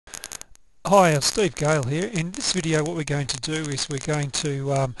Hi, Steve Gale here. In this video what we're going to do is we're going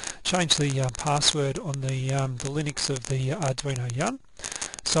to change the password on the Linux of the Arduino YUN.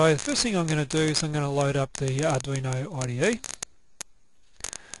 So the first thing I'm going to do is I'm going to load up the Arduino IDE.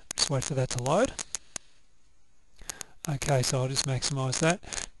 Just wait for that to load. Okay, so I'll just maximize that.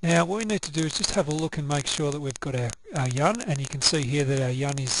 Now what we need to do is just have a look and make sure that we've got our YUN, and you can see here that our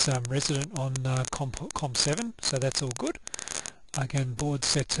YUN is resident on COM7, so that's all good. Again, board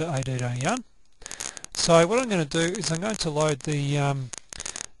set to Arduino YUN. So what I'm going to do is I'm going to load the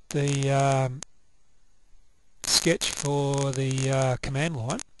sketch for the command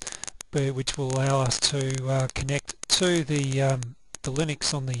line, which will allow us to connect to the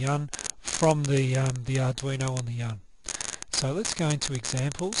Linux on the YUN from the Arduino on the YUN. So let's go into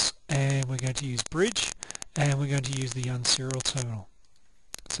examples, and we're going to use bridge, and we're going to use the YUN serial terminal.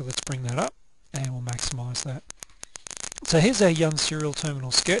 So let's bring that up, and we'll maximize that. So here's our YUN serial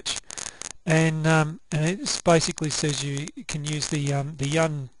terminal sketch, and it basically says you can use the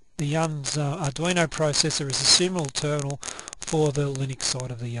YUN's Arduino processor as a serial terminal for the Linux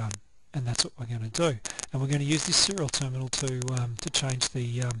side of the YUN, and that's what we're going to do. And we're going to use this serial terminal to change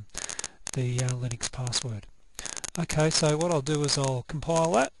the Linux password. Okay, so what I'll do is I'll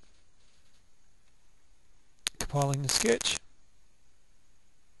compile that, compiling the sketch.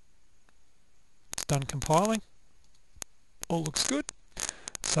 It's done compiling. All looks good,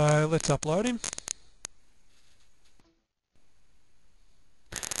 so let's upload him,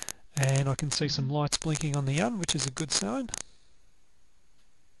 and I can see some lights blinking on the YUN, which is a good sign.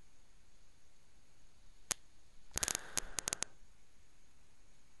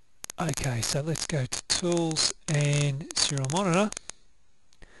 Okay, so let's go to Tools and Serial Monitor,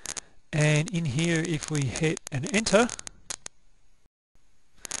 and in here if we hit and enter,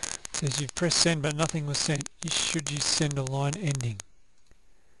 says you've pressed send but nothing was sent. Should you send a line ending?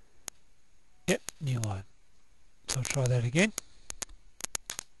 Yep, new line. So I'll try that again.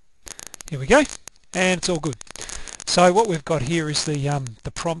 Here we go, and it's all good. So what we've got here is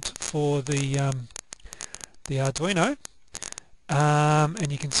the prompt for the Arduino,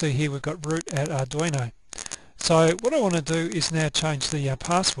 and you can see here we've got root at Arduino. So what I want to do is now change the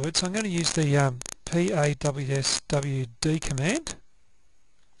password. So I'm going to use the PASWD command.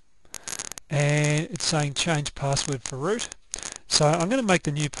 And it's saying change password for root. So I'm going to make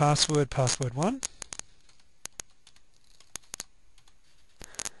the new password password 1,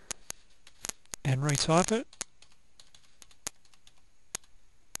 and retype it,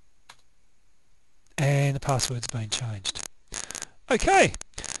 and the password's been changed. Okay,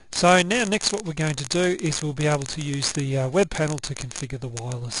 so now next what we're going to do is we'll be able to use the web panel to configure the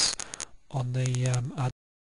wireless on the Arduino.